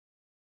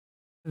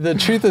The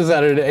truth is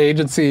that at an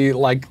agency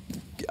like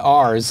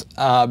ours,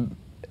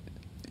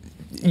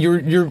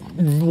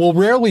 we'll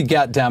rarely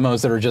get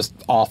demos that are just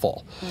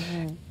awful.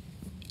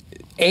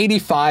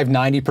 85,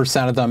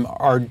 90% of them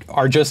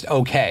are just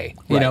okay.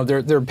 You know,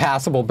 they're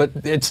passable, but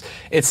it's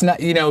not,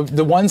 you know,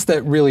 the ones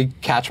that really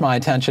catch my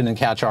attention and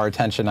catch our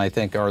attention, I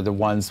think, are the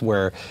ones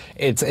where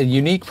it's a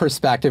unique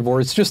perspective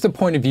or it's just a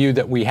point of view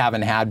that we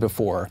haven't had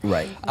before.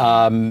 Right.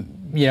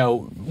 You know,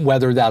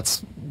 whether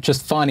that's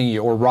just funny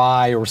or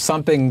wry or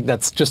something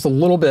that's just a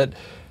little bit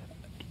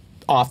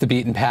off the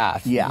beaten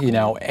path, you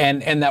know,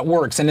 and that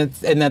works, and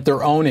that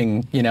they're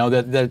owning, you know,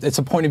 that it's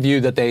a point of view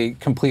that they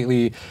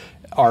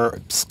are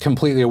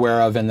completely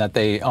aware of and that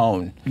they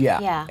own.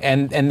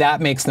 And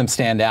that makes them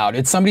stand out.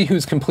 It's somebody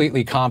who's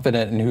completely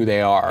confident in who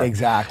they are.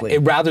 Exactly.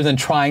 Rather than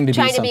trying to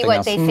be something what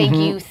else. they think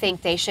you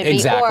think they should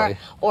be,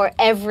 or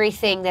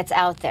everything that's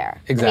out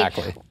there.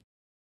 Exactly. I mean,